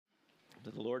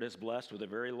that the Lord has blessed with a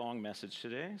very long message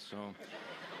today, so.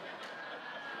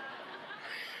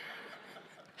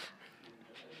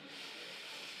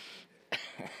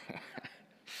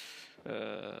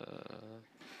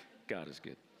 God is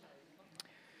good.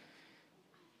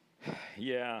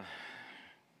 Yeah.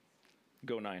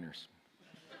 Go Niners.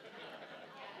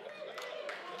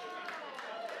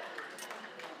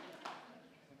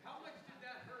 How much did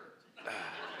that hurt?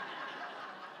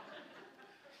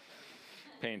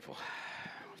 Painful.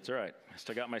 It's all right. I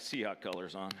still got my Seahawks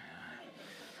colors on.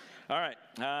 All right.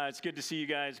 It's good to see you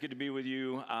guys. Good to be with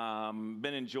you.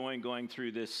 Been enjoying going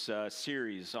through this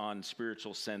series on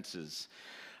spiritual senses.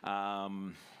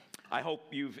 I hope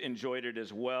you've enjoyed it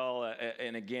as well.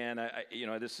 And again,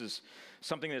 this is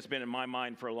something that's been in my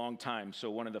mind for a long time. So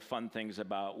one of the fun things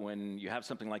about when you have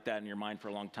something like that in your mind for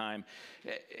a long time,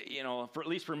 at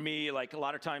least for me, like a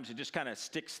lot of times it just kind of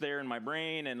sticks there in my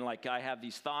brain, and like I have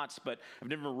these thoughts, but I've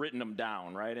never written them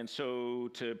down, right? And so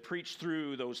to preach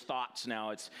through those thoughts now,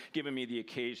 it's given me the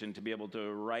occasion to be able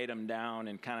to write them down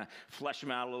and kind of flesh them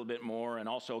out a little bit more. And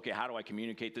also, okay, how do I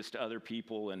communicate this to other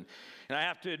people? And I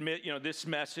have to admit, this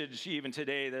message, even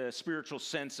today, the spiritual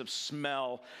sense of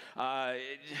smell, I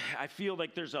feel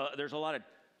like there's a lot of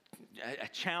a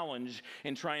challenge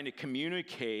in trying to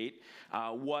communicate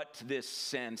what this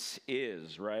sense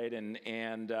is, right?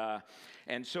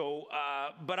 And so,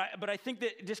 but I think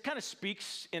that this kind of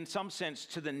speaks in some sense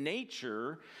to the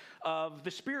nature of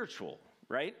the spiritual,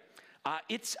 right?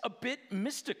 It's a bit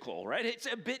mystical, right?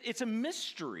 It's a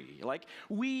mystery. Like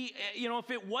if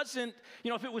it wasn't,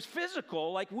 if it was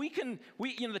physical, like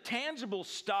the tangible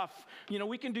stuff,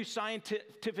 we can do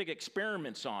scientific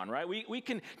experiments on, right? We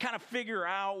can kind of figure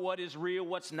out what is real,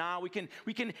 what's not. We can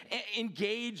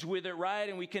engage with it, right?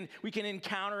 And we can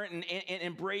encounter it and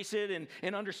embrace it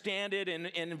and understand it and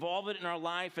involve it in our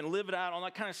life and live it out, all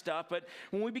that kind of stuff. But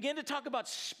when we begin to talk about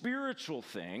spiritual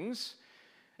things,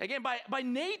 again, by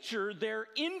nature, they're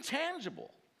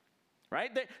intangible,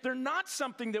 right? They're not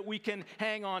something that we can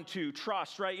hang on to,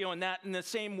 trust, right? In the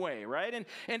same way, right?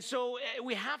 And so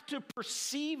we have to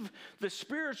perceive the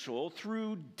spiritual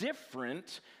through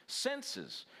different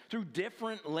senses, through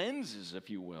different lenses, if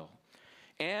you will.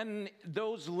 And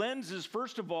those lenses,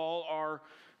 first of all,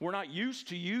 we're not used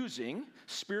to using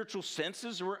spiritual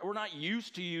senses. We're not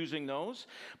used to using those.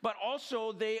 But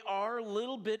also, they are a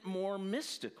little bit more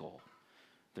mystical.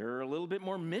 There's a little bit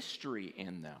more mystery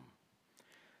in them.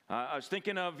 I was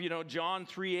thinking of, John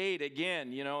 3:8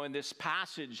 again, in this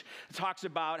passage it talks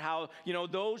about how,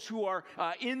 those who are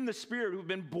in the Spirit, who've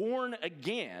been born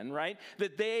again, right,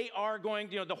 that they are going,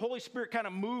 the Holy Spirit kind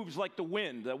of moves like the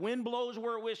wind. The wind blows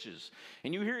where it wishes,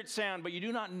 and you hear it sound, but you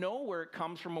do not know where it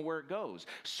comes from or where it goes.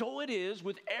 So it is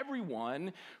with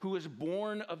everyone who is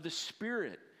born of the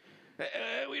Spirit.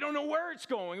 We don't know where it's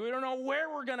going. We don't know what's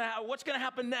going to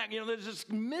happen next. There's this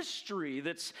mystery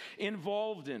that's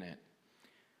involved in it.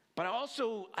 But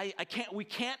also, we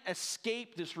can't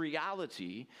escape this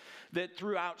reality that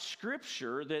throughout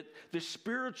Scripture, that the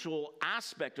spiritual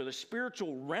aspect or the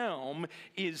spiritual realm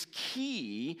is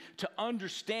key to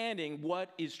understanding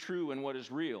what is true and what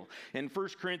is real. In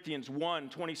 1 Corinthians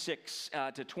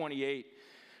 1:26-28,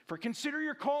 for consider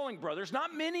your calling, brothers.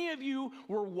 Not many of you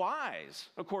were wise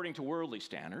according to worldly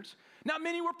standards. Not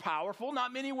many were powerful.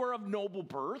 Not many were of noble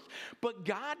birth. But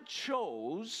God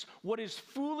chose what is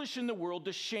foolish in the world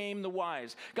to shame the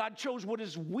wise. God chose what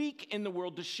is weak in the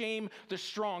world to shame the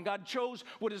strong. God chose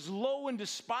what is low and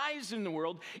despised in the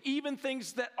world, even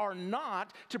things that are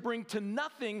not, to bring to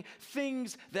nothing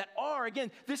things that are.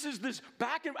 Again, this is this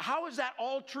back and how is that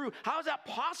all true? How is that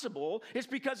possible? It's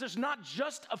because there's not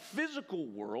just a physical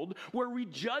world where we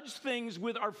judge things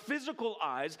with our physical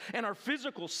eyes and our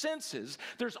physical senses.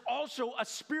 There's also a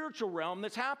spiritual realm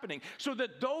that's happening, so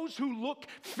that those who look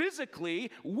physically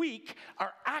weak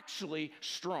are actually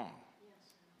strong.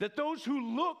 That those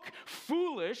who look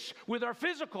foolish with our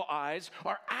physical eyes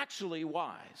are actually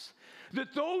wise.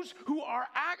 That those who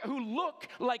look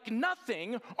like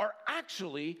nothing are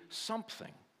actually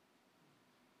something.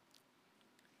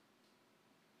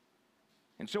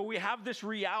 And so we have this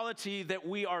reality that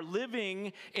we are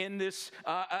living in this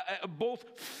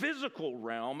both physical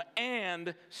realm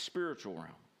and spiritual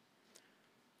realm.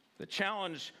 The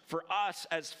challenge for us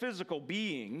as physical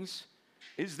beings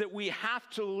is that we have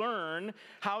to learn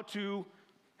how to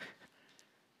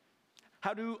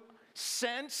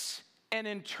sense and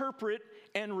interpret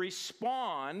and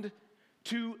respond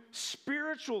to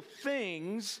spiritual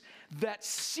things that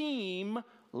seem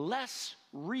less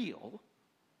real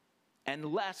and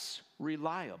less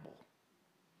reliable.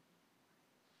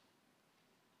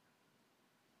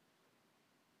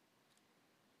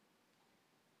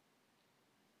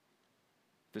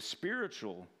 The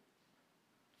spiritual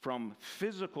from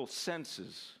physical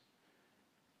senses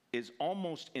is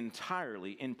almost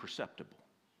entirely imperceptible.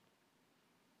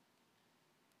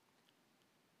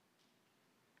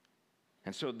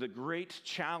 And so the great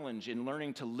challenge in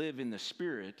learning to live in the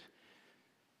Spirit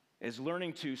is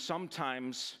learning to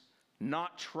sometimes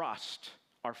not trust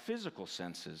our physical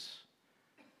senses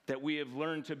that we have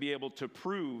learned to be able to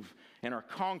prove and are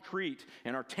concrete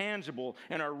and are tangible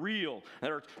and are real,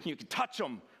 that are, you can touch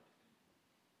them,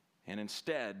 and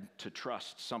instead to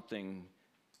trust something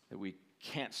that we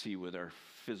can't see with our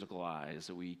physical eyes,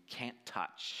 that we can't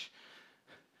touch.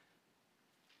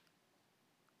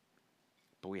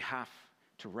 But we have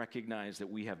to recognize that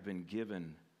we have been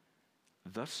given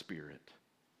the Spirit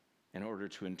in order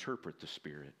to interpret the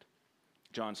Spirit.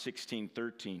 John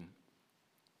 16:13.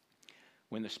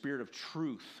 When the Spirit of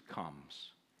truth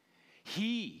comes,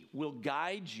 He will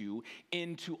guide you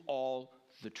into all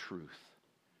the truth.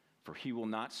 For He will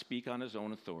not speak on His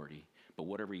own authority, but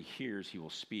whatever He hears, He will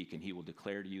speak, and He will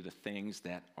declare to you the things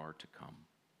that are to come.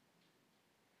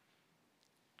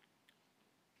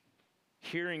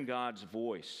 Hearing God's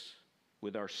voice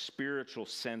with our spiritual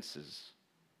senses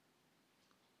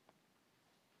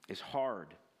is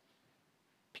hard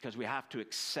because we have to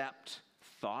accept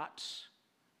thoughts,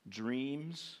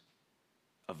 dreams,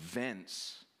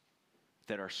 events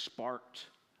that are sparked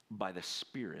by the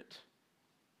Spirit.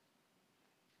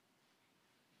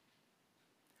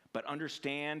 But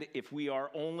understand, if we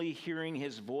are only hearing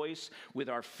His voice with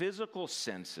our physical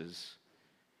senses,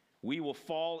 we will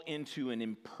fall into an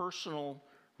impersonal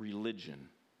religion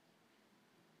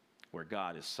where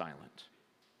God is silent.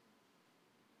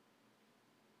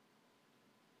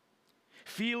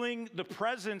 Feeling the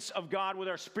presence of God with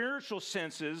our spiritual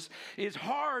senses is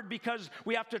hard because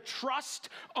we have to trust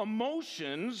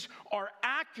emotions are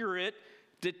accurate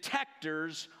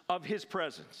detectors of His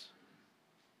presence.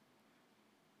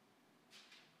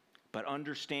 But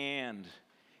understand,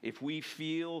 if we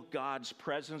feel God's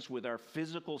presence with our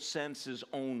physical senses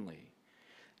only,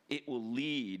 it will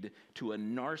lead to a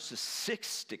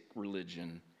narcissistic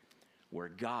religion where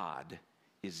God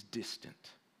is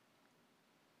distant.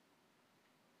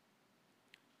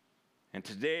 And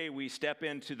today we step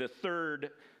into the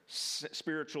third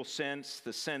spiritual sense,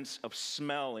 the sense of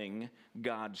smelling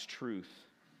God's truth.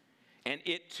 And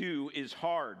it too is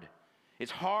hard. It's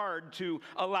hard to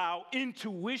allow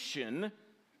intuition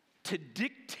to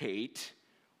dictate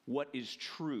what is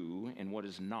true and what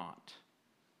is not.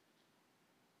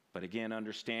 But again,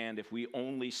 understand, if we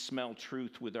only smell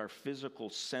truth with our physical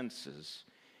senses,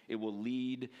 it will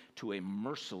lead to a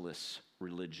merciless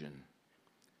religion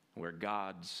where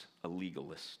God's a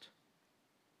legalist.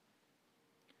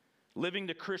 Living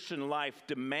the Christian life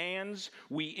demands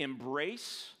we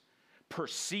embrace,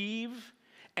 perceive,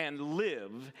 and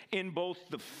live in both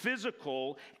the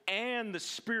physical and the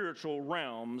spiritual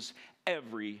realms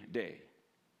every day.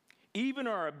 Even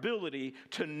our ability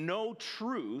to know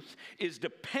truth is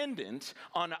dependent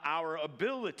on our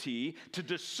ability to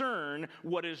discern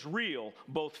what is real,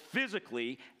 both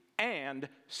physically and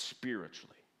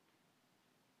spiritually.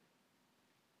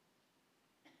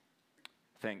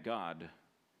 Thank God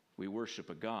we worship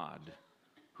a God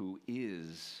who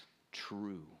is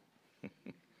true.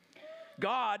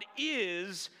 God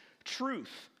is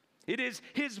truth. It is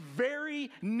His very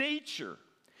nature.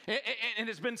 And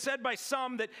it's been said by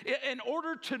some that in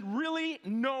order to really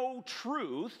know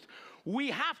truth,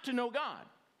 we have to know God.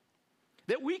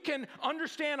 That we can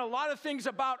understand a lot of things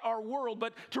about our world,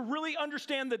 but to really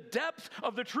understand the depth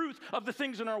of the truth of the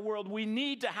things in our world, we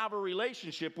need to have a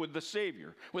relationship with the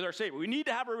Savior, with our Savior. We need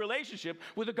to have a relationship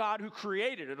with the God who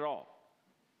created it all.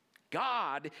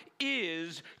 God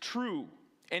is true.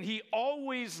 And He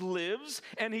always lives,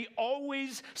 and He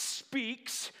always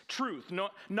speaks truth.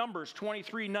 Numbers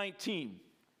 23:19.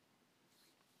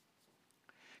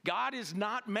 God is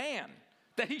not man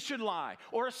that He should lie,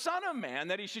 or a son of man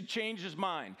that He should change His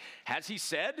mind. Has He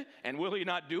said, and will He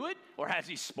not do it? Or has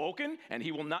He spoken, and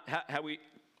He will not,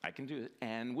 I can do it,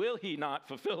 and will He not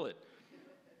fulfill it?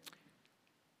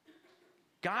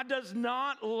 God does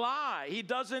not lie. He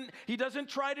doesn't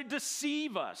try to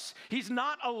deceive us. He's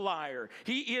not a liar.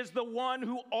 He is the one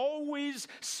who always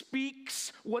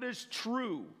speaks what is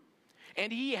true.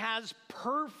 And He has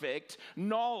perfect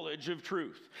knowledge of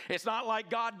truth. It's not like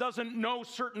God doesn't know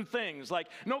certain things. Like,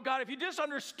 no, God, if you just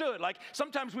understood, like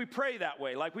sometimes we pray that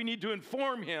way, like we need to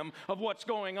inform Him of what's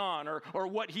going on or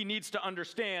what He needs to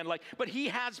understand. But He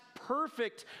has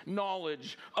perfect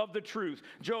knowledge of the truth.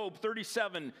 Job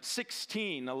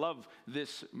 37:16. I love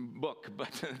this book,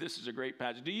 but this is a great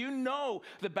passage. Do you know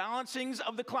the balancings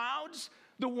of the clouds?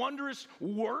 the wondrous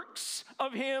works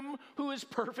of him who is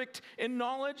perfect in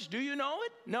knowledge? Do you know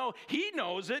it? No, he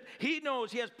knows it. He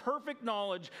knows he has perfect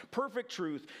knowledge, perfect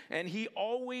truth, and he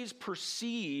always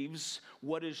perceives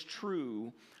what is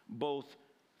true both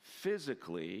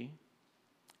physically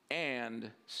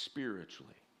and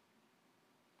spiritually.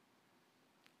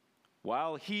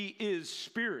 While he is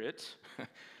spirit,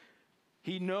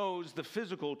 he knows the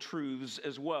physical truths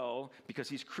as well because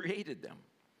he's created them.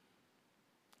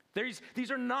 These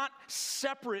are not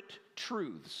separate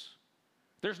truths.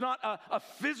 There's not a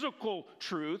physical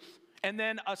truth and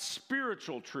then a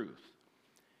spiritual truth.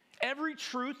 Every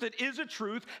truth that is a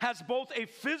truth has both a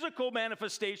physical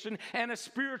manifestation and a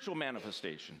spiritual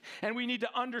manifestation. And we need to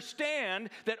understand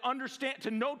that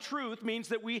to know truth means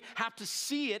that we have to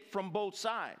see it from both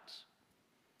sides.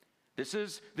 This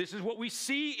is what we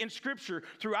see in Scripture,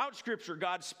 throughout Scripture,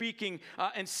 God speaking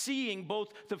and seeing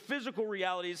both the physical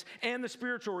realities and the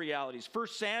spiritual realities. 1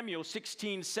 Samuel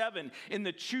 16:7, in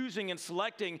the choosing and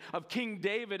selecting of King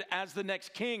David as the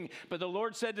next king. But the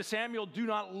Lord said to Samuel, do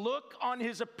not look on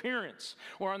his appearance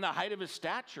or on the height of his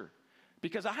stature,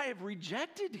 because I have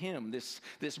rejected him,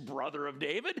 this brother of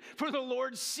David. For the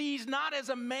Lord sees not as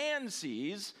a man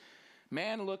sees.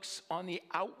 Man looks on the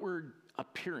outward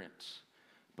appearance,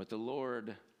 but the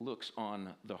Lord looks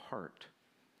on the heart.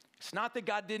 It's not that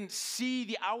God didn't see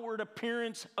the outward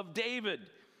appearance of David,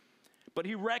 but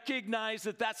he recognized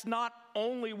that that's not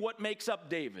only what makes up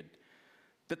David,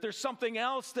 that there's something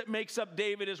else that makes up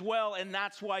David as well, and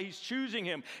that's why he's choosing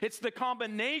him. It's the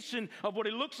combination of what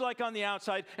he looks like on the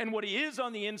outside and what he is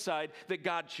on the inside that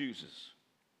God chooses.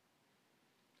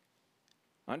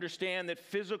 Understand that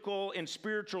physical and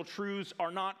spiritual truths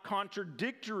are not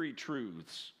contradictory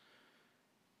truths.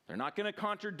 They're not going to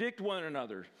contradict one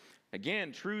another.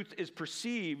 Again, truth is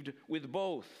perceived with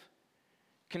both.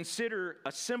 Consider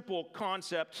a simple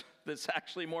concept that's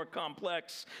actually more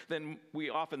complex than we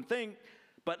often think,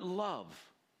 but love.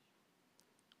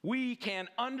 We can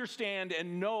understand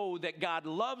and know that God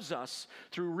loves us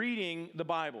through reading the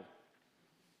Bible.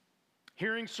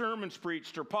 Hearing sermons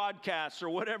preached or podcasts or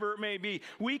whatever it may be,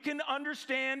 we can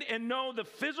understand and know the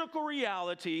physical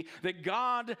reality that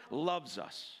God loves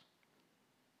us.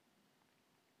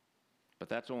 But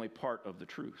that's only part of the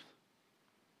truth.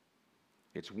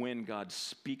 It's when God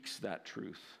speaks that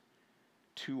truth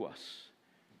to us,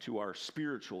 to our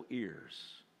spiritual ears,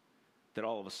 that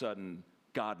all of a sudden,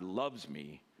 God loves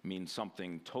me means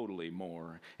something totally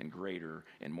more and greater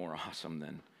and more awesome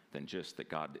than just that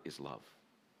God is love.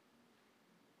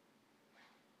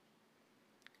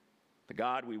 The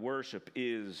God we worship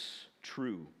is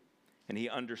true. And he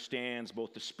understands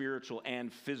both the spiritual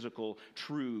and physical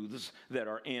truths that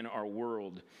are in our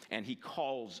world. And he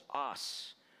calls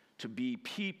us to be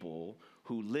people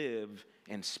who live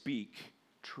and speak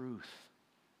truth.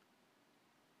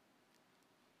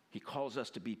 He calls us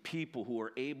to be people who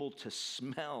are able to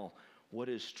smell what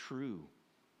is true.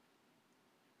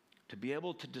 To be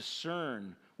able to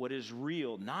discern what is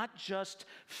real, not just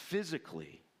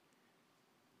physically,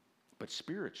 but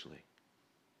spiritually.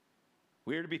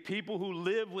 We are to be people who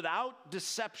live without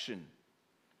deception.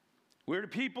 We're to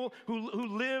people who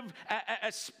live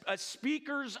as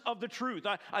speakers of the truth.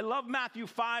 I love Matthew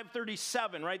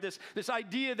 5:37, right? This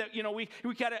idea that,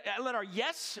 we gotta let our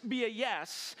yes be a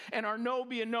yes and our no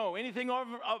be a no. Anything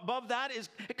above that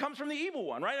it comes from the evil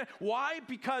one, right? Why?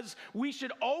 Because we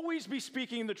should always be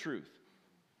speaking the truth.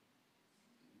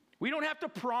 We don't have to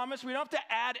promise. We don't have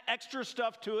to add extra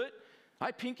stuff to it.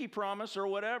 I pinky promise or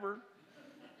whatever.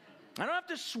 I don't have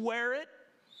to swear it.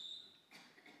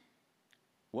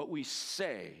 What we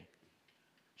say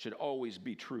should always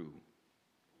be true.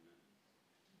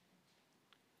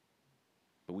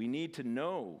 But we need to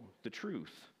know the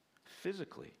truth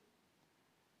physically.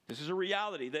 This is a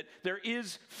reality that there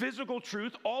is physical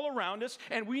truth all around us,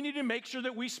 and we need to make sure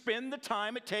that we spend the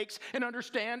time it takes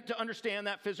to understand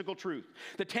that physical truth.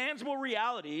 The tangible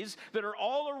realities that are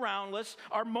all around us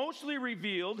are mostly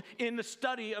revealed in the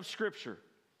study of Scripture.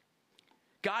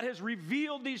 God has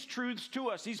revealed these truths to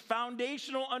us, these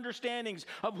foundational understandings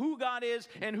of who God is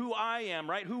and who I am,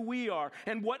 right? Who we are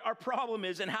and what our problem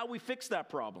is and how we fix that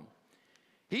problem.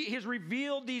 He has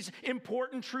revealed these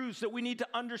important truths that we need to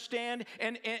understand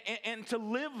and to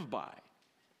live by.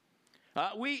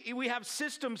 We have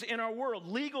systems in our world,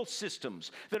 legal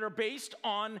systems, that are based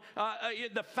on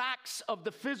the facts of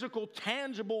the physical,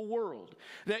 tangible world.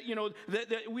 That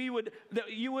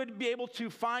you would be able to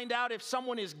find out if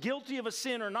someone is guilty of a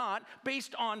sin or not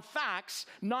based on facts,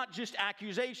 not just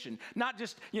accusation, not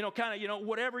just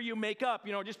whatever you make up.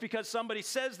 Just because somebody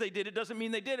says they did it doesn't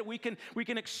mean they did it. We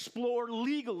can explore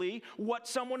legally what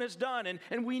someone has done,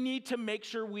 and we need to make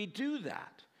sure we do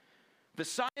that. The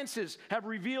sciences have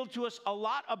revealed to us a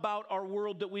lot about our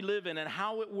world that we live in and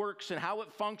how it works and how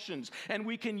it functions. And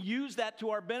we can use that to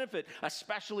our benefit,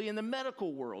 especially in the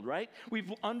medical world, right? We've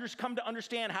come to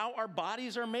understand how our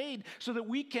bodies are made so that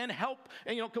we can help,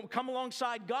 come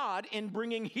alongside God in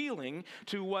bringing healing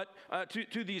to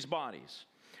these bodies.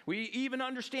 We even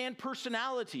understand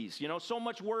personalities. So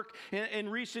much work in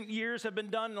recent years have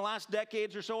been done in the last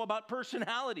decades or so about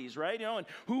personalities, right? And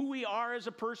who we are as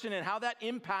a person and how that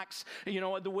impacts,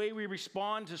 the way we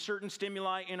respond to certain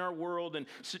stimuli in our world and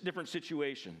different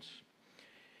situations.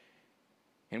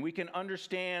 And we can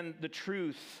understand the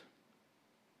truth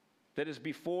that is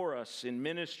before us in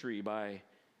ministry by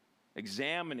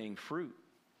examining fruit.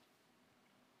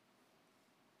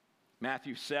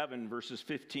 Matthew 7, verses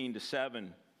 15 to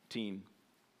 17.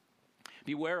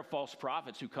 Beware of false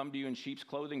prophets who come to you in sheep's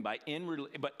clothing, but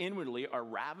inwardly are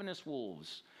ravenous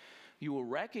wolves. You will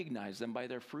recognize them by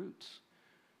their fruits.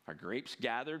 Are grapes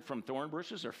gathered from thorn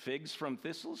bushes or figs from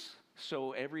thistles?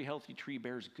 So every healthy tree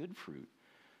bears good fruit,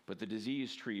 but the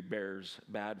diseased tree bears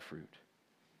bad fruit.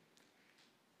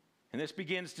 And this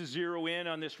begins to zero in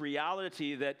on this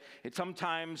reality that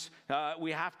sometimes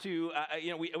we have to,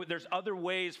 there's other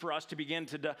ways for us to begin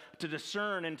to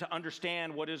discern and to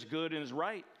understand what is good and is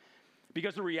right.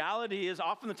 Because the reality is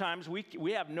oftentimes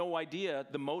we have no idea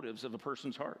the motives of a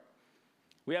person's heart.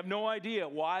 We have no idea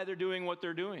why they're doing what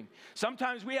they're doing.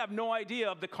 Sometimes we have no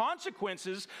idea of the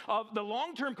consequences, of the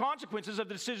long-term consequences of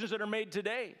the decisions that are made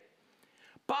today.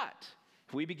 But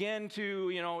if we begin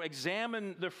to,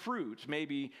 examine the fruit,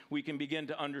 maybe we can begin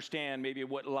to understand maybe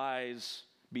what lies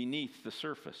beneath the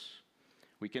surface.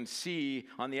 We can see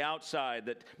on the outside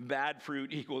that bad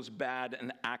fruit equals bad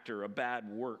an actor, a bad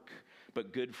work.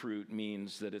 But good fruit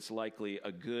means that it's likely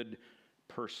a good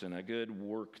person, a good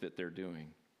work that they're doing.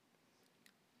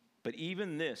 But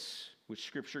even this, which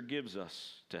Scripture gives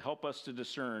us to help us to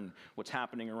discern what's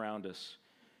happening around us,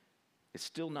 it's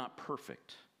still not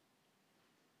perfect.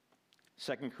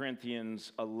 2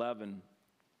 Corinthians 11,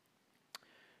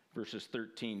 verses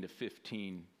 13 to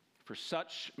 15. For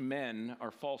such men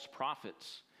are false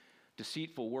prophets,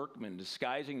 deceitful workmen,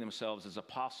 disguising themselves as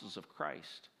apostles of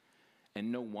Christ.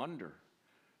 And no wonder,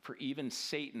 for even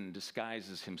Satan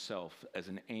disguises himself as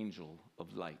an angel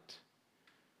of light.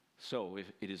 So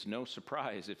it is no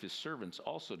surprise if his servants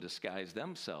also disguise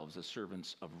themselves as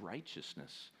servants of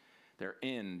righteousness. Their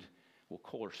end will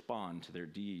correspond to their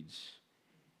deeds.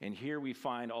 And here we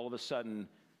find all of a sudden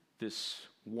this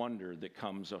wonder that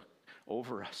comes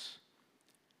over us.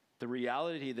 The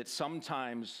reality that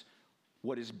sometimes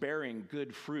what is bearing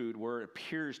good fruit, where it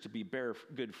appears to be bear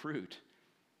good fruit,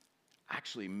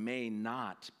 actually may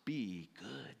not be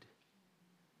good.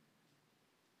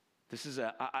 This is,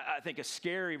 I think, a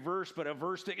scary verse, but a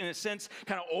verse that, in a sense,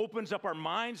 kind of opens up our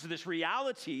minds to this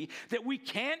reality that we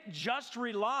can't just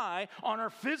rely on our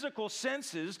physical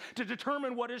senses to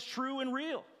determine what is true and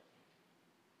real.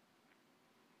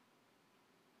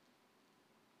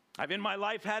 I've in my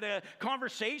life had a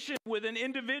conversation with an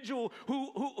individual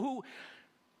who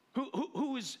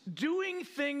is doing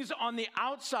things on the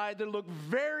outside that look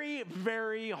very,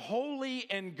 very holy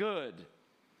and good.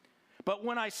 But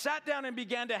when I sat down and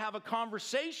began to have a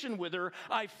conversation with her,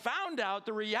 I found out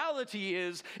the reality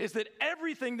is that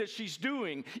everything that she's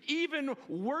doing, even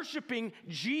worshiping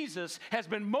Jesus, has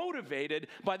been motivated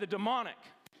by the demonic.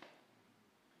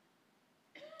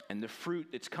 And the fruit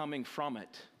that's coming from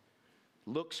it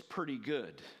looks pretty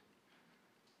good.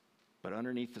 But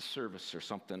underneath the surface, there's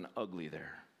something ugly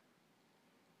there.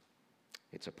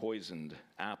 It's a poisoned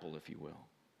apple, if you will.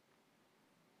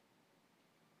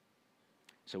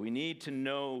 So we need to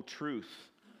know truth.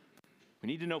 We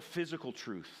need to know physical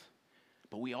truth.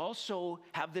 But we also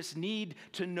have this need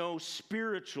to know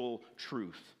spiritual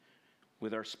truth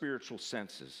with our spiritual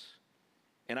senses.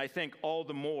 And I think all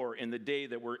the more in the day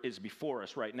that is before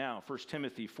us right now. 1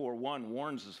 Timothy 4:1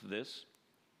 warns us of this.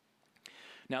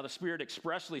 Now the Spirit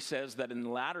expressly says that in the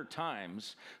latter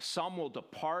times, some will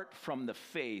depart from the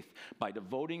faith by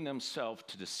devoting themselves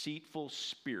to deceitful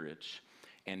spirits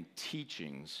and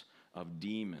teachings of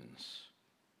demons.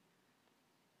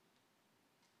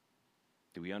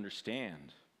 Do we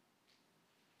understand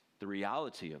the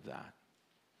reality of that?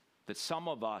 That some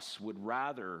of us would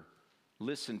rather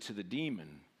listen to the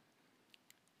demon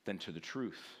than to the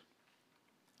truth.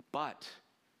 But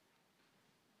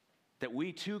that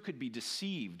we too could be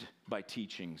deceived by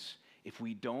teachings if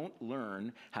we don't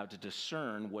learn how to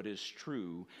discern what is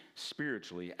true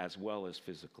spiritually as well as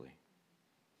physically.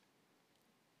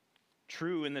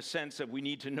 True in the sense that we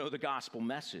need to know the gospel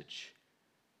message,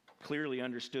 clearly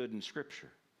understood in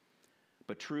Scripture.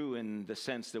 But true in the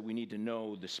sense that we need to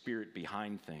know the spirit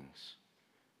behind things,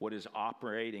 what is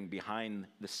operating behind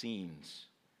the scenes.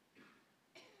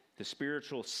 The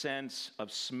spiritual sense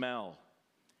of smell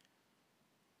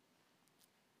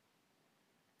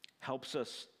helps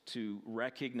us to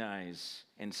recognize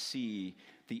and see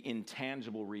the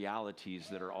intangible realities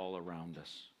that are all around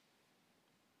us.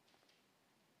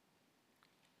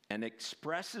 And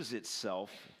expresses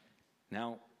itself,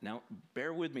 now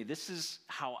bear with me, this is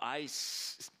how I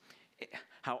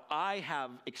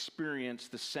have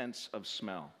experienced the sense of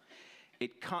smell.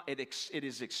 It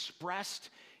is expressed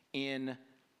in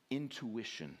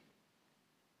intuition.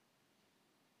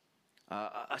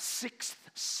 A sixth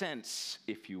sense,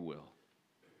 if you will.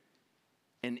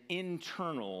 An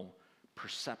internal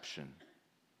perception.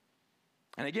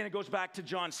 And again, it goes back to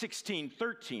John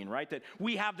 16:13, right? That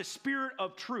we have the Spirit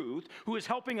of truth who is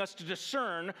helping us to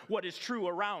discern what is true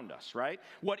around us, right?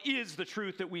 What is the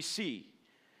truth that we see?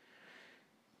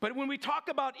 But when we talk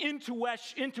about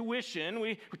intuition,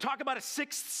 we talk about a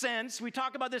sixth sense, we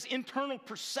talk about this internal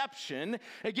perception,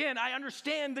 again, I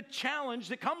understand the challenge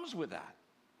that comes with that.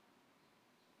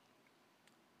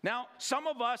 Now, some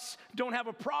of us don't have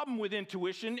a problem with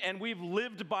intuition, and we've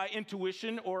lived by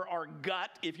intuition, or our gut,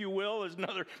 if you will, is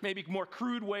another maybe more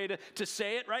crude way to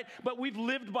say it, right? But we've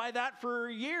lived by that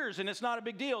for years, and it's not a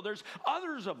big deal. There's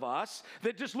others of us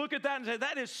that just look at that and say,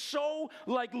 that is so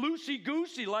like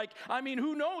loosey-goosey. Like, I mean,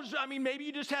 who knows? I mean, maybe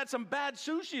you just had some bad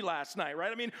sushi last night,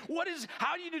 right? I mean,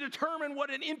 how do you determine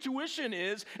what an intuition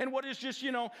is and what is just,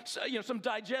 some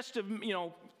digestive,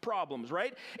 problems,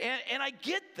 right? And I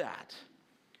get that.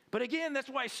 But again, that's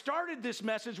why I started this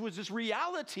message, was this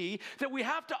reality that we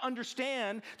have to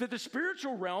understand that the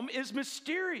spiritual realm is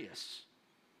mysterious.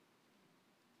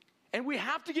 And we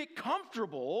have to get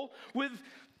comfortable with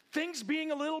things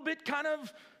being a little bit kind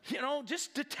of,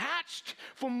 just detached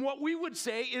from what we would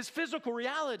say is physical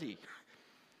reality.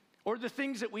 Or the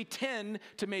things that we tend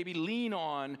to maybe lean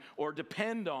on or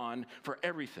depend on for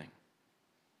everything.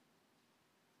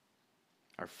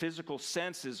 Our physical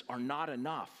senses are not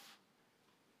enough.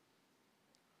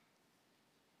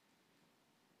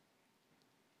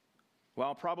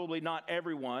 While probably not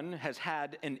everyone has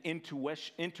had an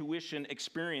intuition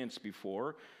experience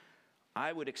before,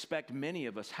 I would expect many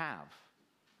of us have.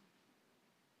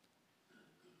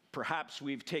 Perhaps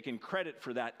we've taken credit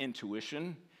for that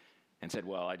intuition and said,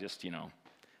 well, I just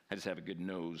have a good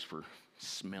nose for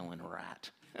smelling a rat.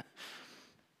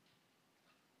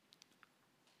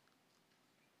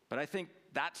 But I think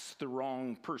that's the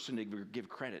wrong person to give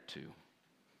credit to.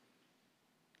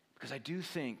 Because I do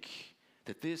think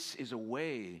that this is a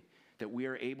way that we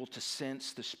are able to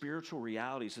sense the spiritual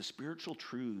realities, the spiritual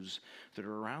truths that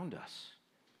are around us.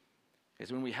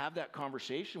 Is when we have that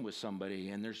conversation with somebody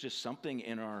and there's just something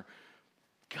in our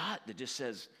gut that just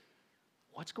says,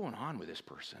 what's going on with this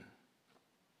person?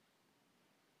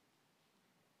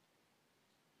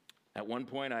 At one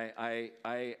point, I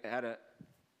had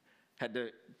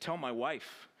to tell my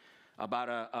wife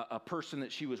about a person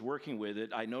that she was working with.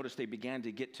 I noticed they began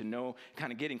to get to know,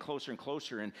 kind of getting closer and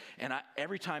closer. And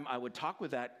every time I would talk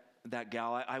with that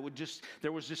gal,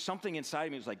 there was just something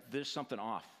inside me. It was like, there's something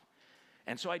off.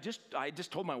 And so I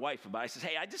just told my wife about it. I said,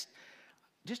 hey,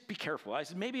 just be careful. I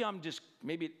said, maybe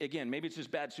it's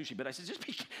just bad sushi. But I said,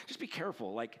 just be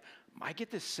careful. Like, I get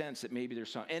this sense that maybe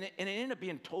there's something. And it ended up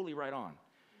being totally right on.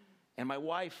 And my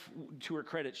wife, to her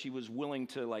credit, she was willing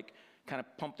to kind of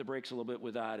pump the brakes a little bit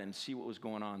with that and see what was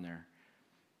going on there.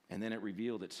 And then it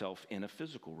revealed itself in a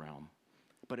physical realm.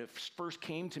 But it first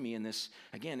came to me in this,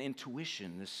 again,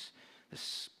 intuition,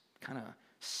 this kind of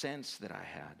sense that I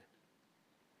had.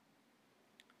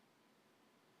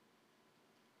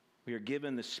 We are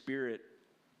given the Spirit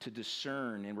to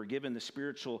discern, and we're given the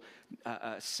spiritual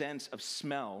sense of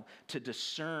smell to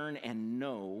discern and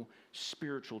know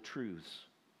spiritual truths.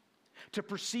 To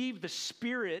perceive the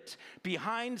spirit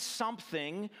behind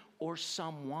something or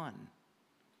someone.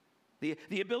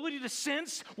 The ability to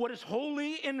sense what is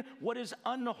holy and what is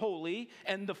unholy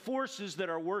and the forces that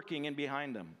are working in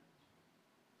behind them.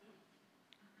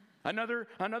 Another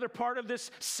part of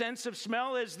this sense of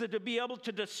smell is to be able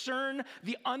to discern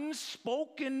the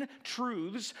unspoken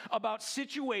truths about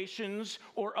situations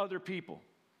or other people.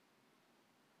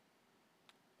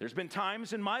 There's been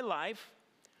times in my life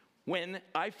when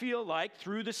I feel like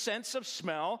through the sense of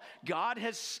smell, God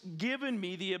has given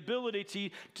me the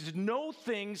ability to know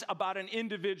things about an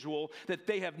individual that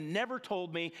they have never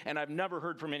told me and I've never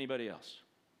heard from anybody else.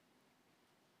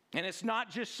 And it's not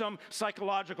just some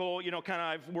psychological, kind of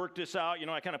I've worked this out,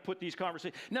 I kind of put these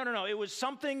conversations. No. It was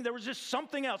something, there was just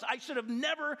something else. I should have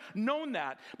never known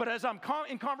that. But as I'm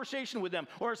in conversation with them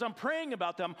or as I'm praying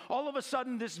about them, all of a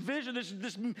sudden this vision,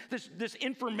 this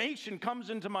information comes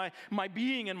into my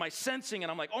being and my sensing.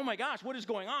 And I'm like, oh my gosh, what is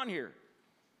going on here?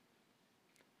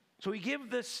 So we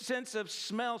give this sense of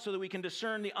smell so that we can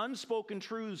discern the unspoken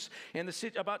truths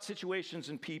about situations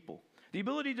and people. The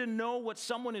ability to know what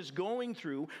someone is going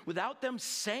through without them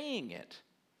saying it.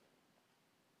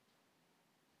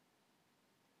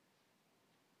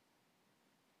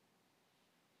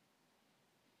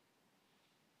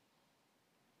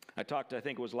 I talked, I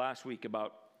think it was last week,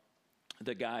 about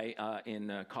the guy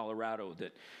in Colorado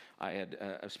that I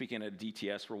was speaking at a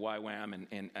DTS for YWAM,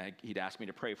 and he'd asked me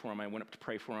to pray for him. I went up to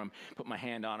pray for him, put my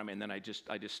hand on him, and then I just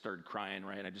started crying,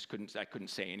 right? I couldn't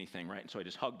say anything, right? And so I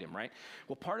just hugged him, right?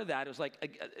 Well, part of that was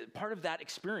part of that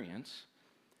experience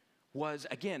was,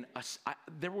 again,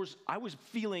 I was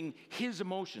feeling his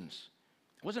emotions.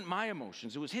 It wasn't my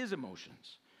emotions, it was his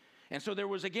emotions. And so there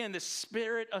was, again, this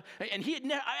spirit and he had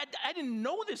I didn't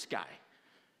know this guy.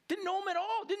 Didn't know him at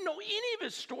all. Didn't know any of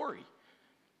his story.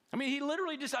 I mean, he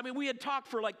literally we had talked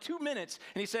for like 2 minutes,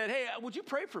 and he said, hey, would you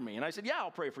pray for me? And I said, yeah,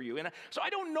 I'll pray for you. And so I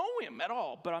don't know him at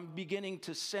all, but I'm beginning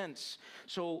to sense.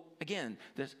 So again,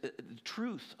 the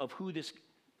truth of who this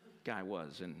guy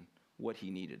was and what he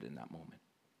needed in that moment.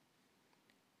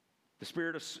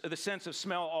 The sense of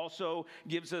smell also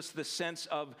gives us the sense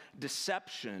of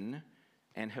deception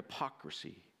and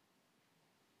hypocrisy.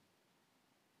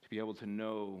 To be able to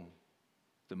know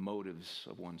the motives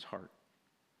of one's heart.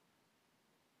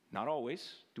 Not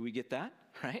always do we get that,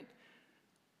 right?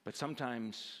 But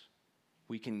sometimes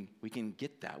we can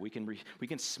get that. We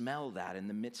can smell that in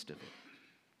the midst of it.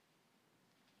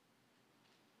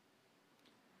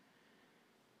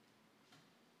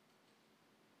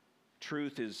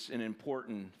 Truth is an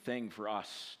important thing for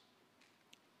us.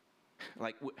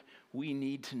 Like, we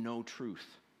need to know truth.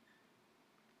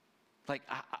 Like,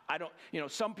 I don't,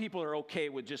 some people are okay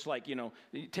with just like,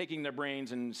 taking their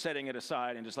brains and setting it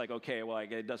aside and just like, okay, well,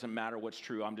 it doesn't matter what's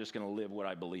true. I'm just going to live what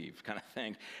I believe kind of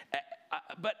thing.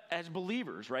 But as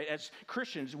believers, right, as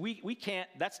Christians, we can't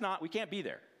be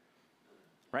there,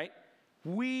 right?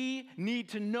 We need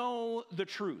to know the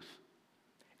truth.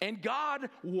 And God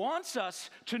wants us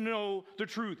to know the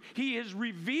truth. He has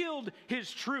revealed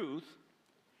his truth.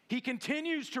 He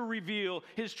continues to reveal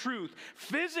his truth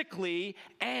physically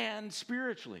and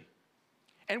spiritually.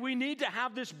 And we need to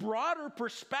have this broader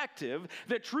perspective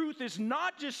that truth is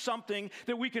not just something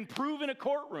that we can prove in a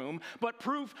courtroom, but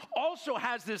proof also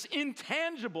has this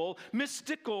intangible,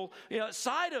 mystical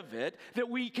side of it that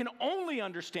we can only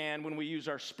understand when we use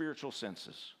our spiritual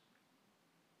senses.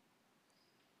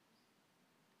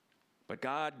 But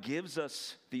God gives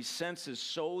us these senses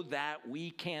so that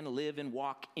we can live and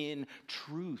walk in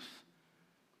truth.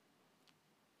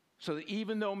 So that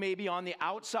even though maybe on the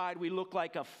outside we look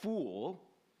like a fool,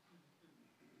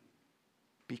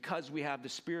 because we have the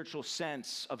spiritual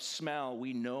sense of smell,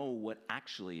 we know what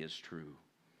actually is true.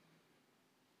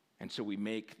 And so we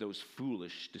make those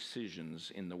foolish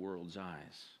decisions in the world's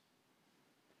eyes.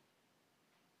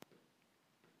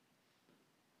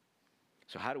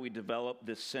 So how do we develop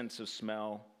this sense of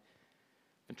smell?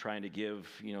 I'm trying to give,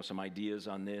 some ideas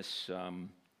on this, on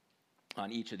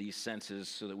each of these senses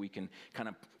so that we can kind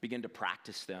of begin to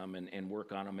practice them and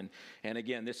work on them. And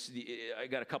again, I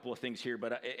got a couple of things here,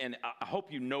 but I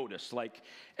hope you notice, like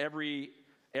every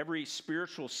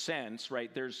spiritual sense,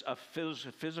 right, there's a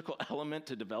physical element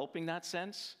to developing that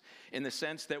sense, in the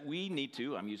sense that we need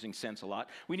to, I'm using sense a lot,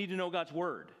 we need to know God's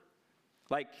word.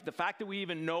 Like, the fact that we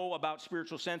even know about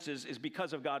spiritual senses is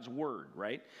because of God's word,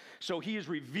 right? So he has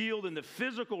revealed in the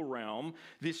physical realm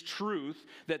this truth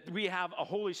that we have a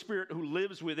Holy Spirit who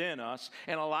lives within us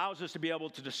and allows us to be able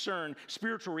to discern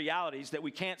spiritual realities that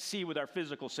we can't see with our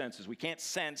physical senses. We can't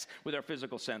sense with our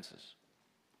physical senses.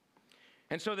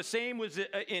 And so the same was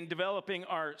in developing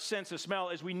our sense of smell,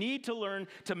 is we need to learn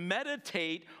to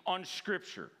meditate on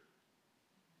Scripture.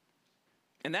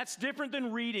 And that's different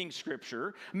than reading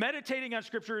Scripture. Meditating on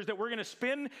Scripture is that we're going to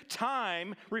spend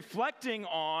time reflecting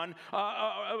on,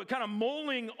 kind of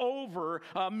mulling over,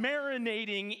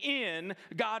 marinating in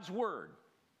God's Word.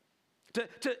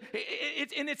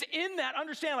 It's in that,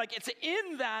 understand, like it's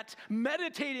in that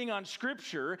meditating on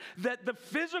Scripture that the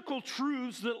physical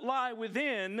truths that lie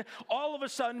within all of a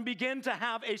sudden begin to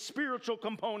have a spiritual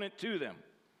component to them.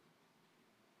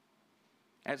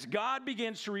 As God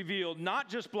begins to reveal not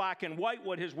just black and white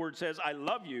what his word says, I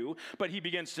love you, but he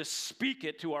begins to speak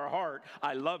it to our heart,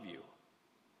 I love you.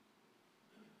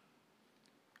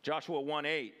 Joshua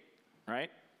 1:8,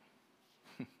 right?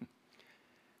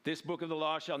 This book of the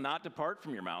law shall not depart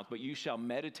from your mouth, but you shall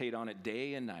meditate on it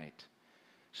day and night,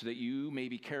 so that you may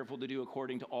be careful to do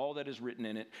according to all that is written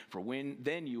in it. For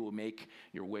then you will make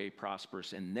your way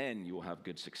prosperous, and then you will have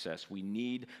good success. We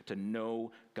need to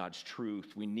know God's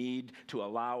truth. We need to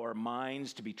allow our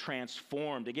minds to be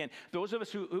transformed. Again, those of us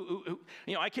who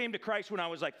I came to Christ when I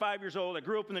was like 5 years old. I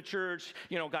grew up in the church,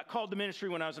 got called to ministry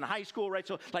when I was in high school, right?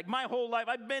 So like my whole life,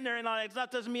 I've been there, and that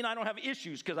doesn't mean I don't have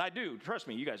issues, because I do. Trust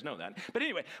me, you guys know that. But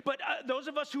anyway, those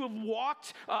of us who have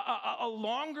walked a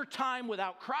longer time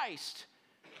without Christ,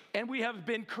 and we have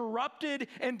been corrupted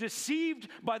and deceived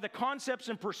by the concepts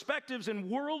and perspectives and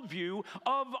worldview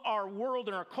of our world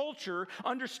and our culture,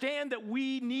 understand that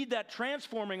we need that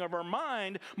transforming of our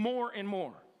mind more and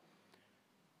more.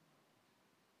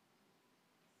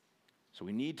 So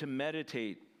we need to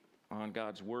meditate on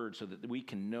God's word so that we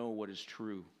can know what is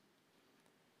true.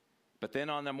 But then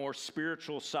on the more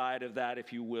spiritual side of that,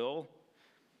 if you will,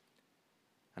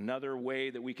 another way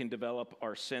that we can develop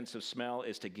our sense of smell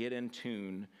is to get in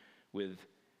tune with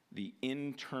the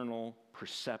internal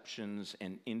perceptions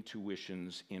and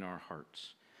intuitions in our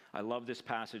hearts. I love this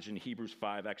passage in Hebrews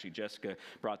 5. Actually, Jessica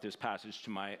brought this passage to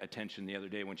my attention the other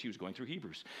day when she was going through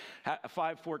Hebrews.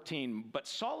 5:14, but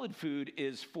solid food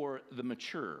is for the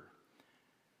mature,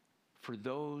 for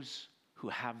those who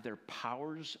have their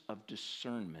powers of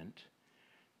discernment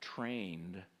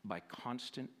trained by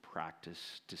constant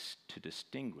practice to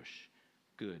distinguish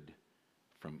good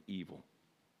from evil.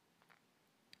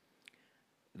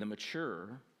 The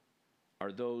mature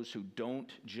are those who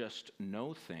don't just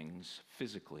know things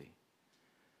physically.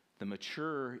 The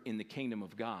mature in the kingdom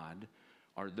of God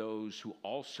are those who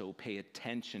also pay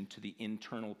attention to the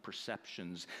internal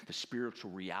perceptions, the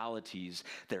spiritual realities,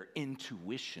 their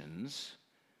intuitions.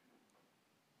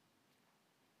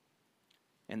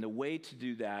 And the way to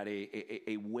do that,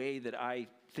 a way that I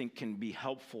think can be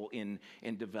helpful in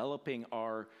developing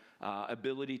our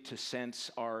ability to sense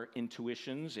our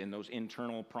intuitions and those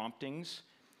internal promptings,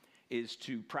 is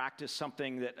to practice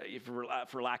something that,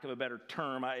 for lack of a better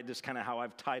term, just kind of how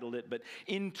I've titled it, but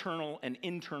internal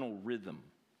rhythm.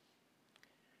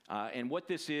 And what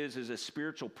this is a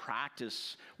spiritual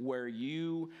practice where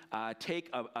you take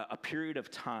a period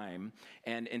of time,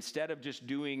 and instead of just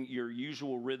doing your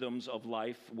usual rhythms of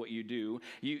life, what you do,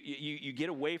 you get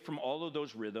away from all of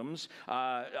those rhythms.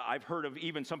 I've heard of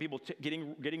even some people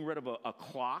getting rid of a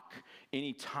clock,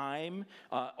 any time,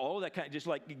 all of that kind of, just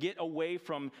like get away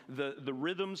from the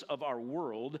rhythms of our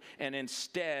world, and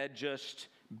instead just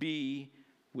be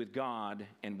with God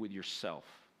and with yourself.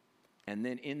 And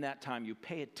then in that time, you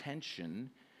pay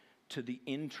attention to the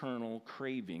internal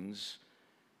cravings,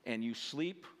 and you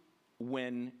sleep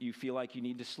when you feel like you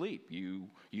need to sleep. You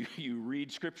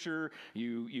read scripture,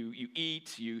 you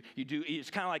eat, you do. It's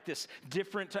kind of like this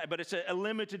different time, but it's a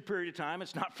limited period of time.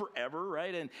 It's not forever,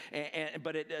 right?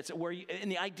 But it's where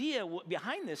and the idea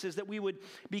behind this is that we would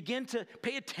begin to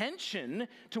pay attention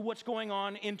to what's going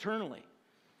on internally.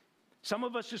 Some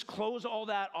of us just close all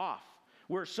that off.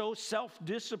 We're so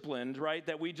self-disciplined, right,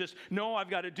 that we just know I've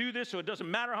got to do this, so it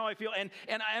doesn't matter how I feel. And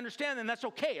I understand, and that's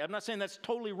okay. I'm not saying that's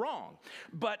totally wrong.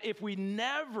 But if we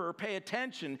never pay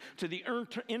attention to the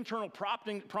internal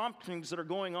promptings that are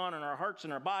going on in our hearts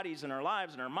and our bodies and our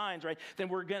lives and our minds, right, then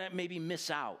we're going to maybe miss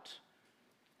out.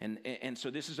 And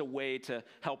so this is a way to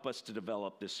help us to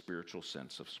develop this spiritual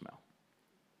sense of smell.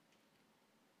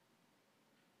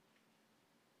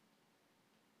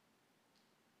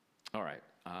 All right.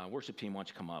 Worship team, why don't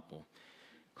you come up? We'll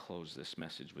close this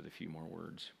message with a few more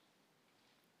words.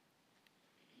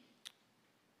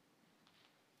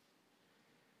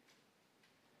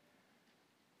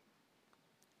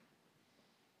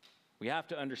 We have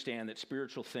to understand that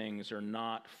spiritual things are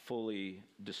not fully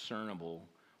discernible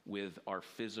with our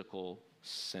physical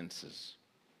senses.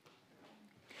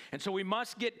 And so we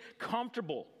must get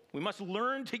comfortable. We must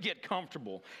learn to get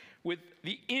comfortable with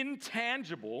the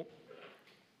intangible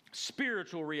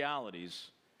spiritual realities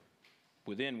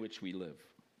within which we live.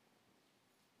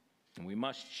 And we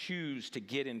must choose to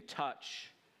get in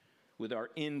touch with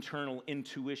our internal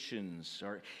intuitions,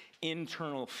 our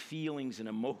internal feelings and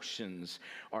emotions,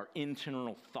 our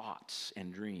internal thoughts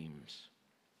and dreams.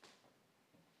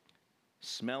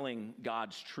 Smelling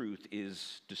God's truth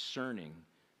is discerning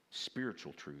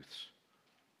spiritual truths.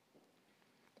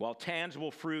 While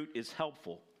tangible fruit is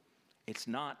helpful, it's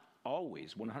not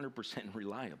always 100%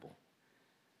 reliable.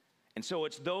 And so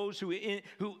it's those who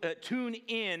tune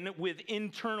in with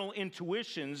internal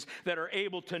intuitions that are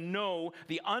able to know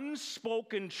the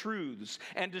unspoken truths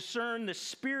and discern the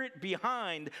spirit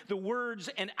behind the words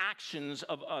and actions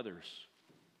of others.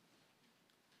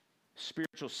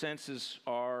 Spiritual senses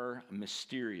are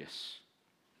mysterious,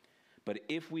 but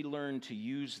if we learn to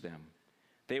use them,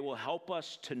 they will help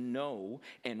us to know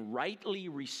and rightly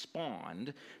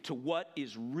respond to what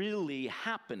is really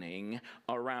happening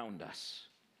around us.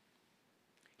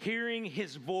 Hearing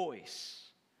his voice,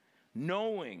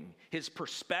 knowing his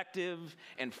perspective,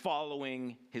 and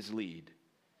following his lead.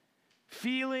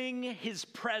 Feeling his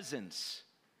presence,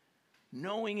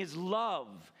 knowing his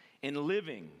love, and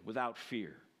living without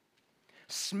fear.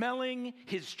 Smelling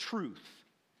his truth,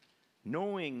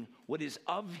 knowing what is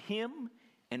of him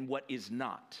and what is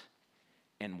not,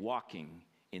 and walking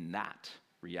in that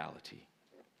reality.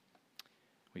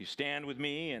 Will you stand with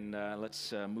me and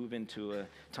let's move into a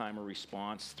time of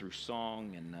response through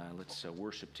song, and let's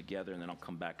worship together, and then I'll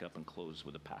come back up and close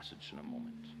with a passage in a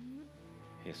moment.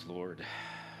 Yes, Lord,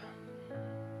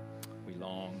 we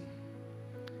long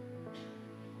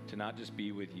to not just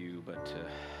be with you, but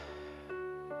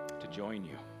to join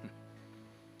you.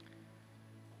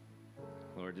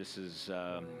 Lord, this is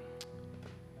a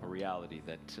reality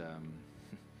that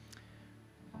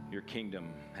your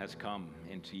kingdom has come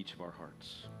into each of our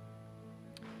hearts,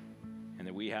 and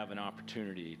that we have an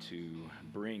opportunity to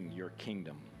bring your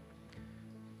kingdom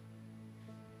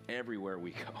everywhere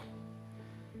we go.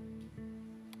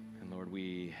 And Lord,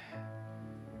 we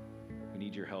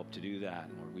need your help to do that.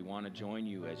 Lord, we want to join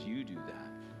you as you do that.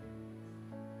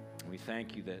 And we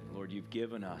thank you that, Lord, you've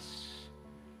given us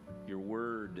your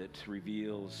word that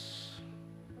reveals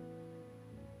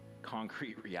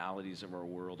concrete realities of our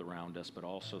world around us, but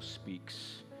also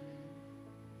speaks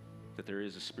that there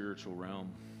is a spiritual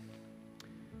realm,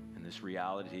 and this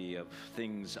reality of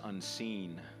things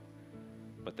unseen,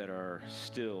 but that are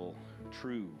still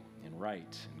true and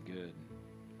right and good.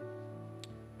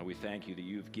 And we thank you that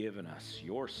you've given us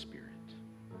your spirit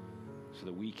so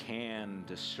that we can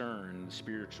discern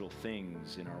spiritual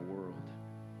things in our world.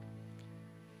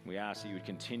 We ask that you would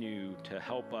continue to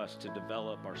help us to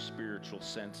develop our spiritual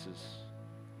senses.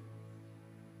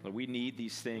 Lord, we need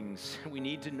these things. We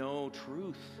need to know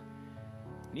truth.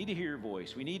 We need to hear your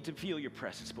voice. We need to feel your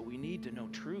presence, but we need to know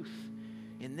truth.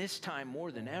 In this time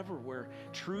more than ever, where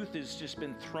truth has just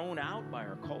been thrown out by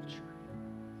our culture.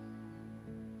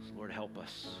 So Lord, help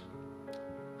us.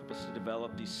 Help us to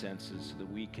develop these senses so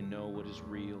that we can know what is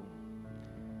real.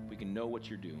 We can know what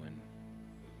you're doing.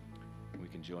 We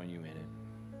can join you in it.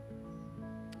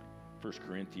 1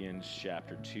 Corinthians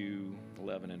chapter 2,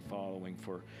 11 and following,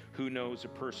 for who knows a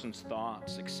person's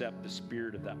thoughts except the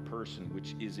spirit of that person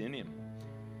which is in him?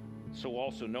 So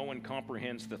also no one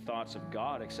comprehends the thoughts of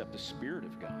God except the Spirit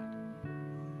of God.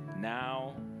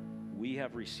 Now we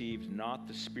have received not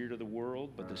the spirit of the world,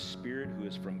 but the Spirit who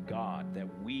is from God, that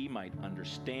we might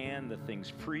understand the things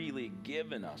freely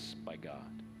given us by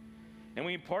God. And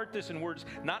we impart this in words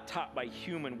not taught by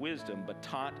human wisdom, but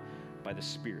taught by the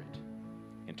Spirit,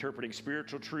 interpreting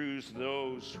spiritual truths to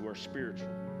those who are spiritual.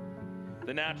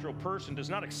 The natural person does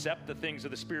not accept the things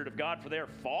of the Spirit of God, for they are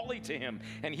folly to him,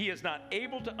 and he is not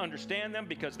able to understand them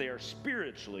because they are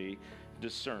spiritually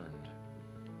discerned.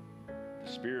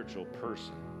 The spiritual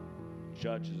person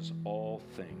judges all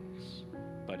things,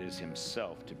 but is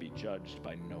himself to be judged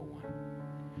by no one.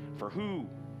 For who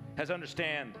has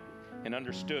understood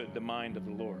the mind of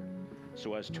the Lord,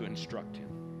 so as to instruct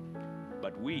him?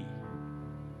 But we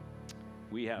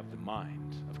have the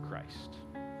mind of Christ.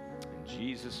 In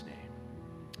Jesus'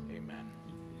 name, amen.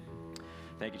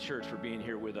 Thank you, church, for being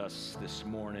here with us this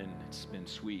morning. It's been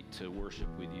sweet to worship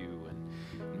with you,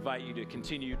 and invite you to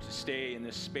continue to stay in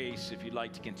this space if you'd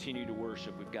like to continue to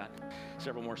worship. We've got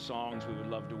several more songs we would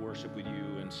love to worship with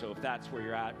you, and so if that's where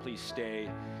you're at, please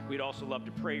stay. We'd also love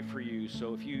to pray for you,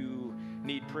 so if you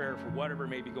need prayer for whatever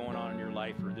may be going on in your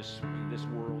life or in this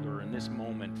world or in this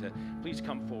moment, please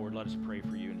come forward. Let us pray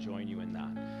for you and join you in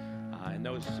that. And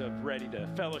those ready to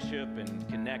fellowship and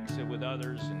connect with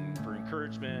others and for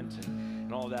encouragement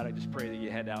and all of that, I just pray that you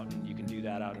head out and you can do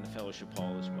that out in the fellowship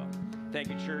hall as well. Thank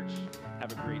you, church.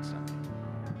 Have a great Sunday.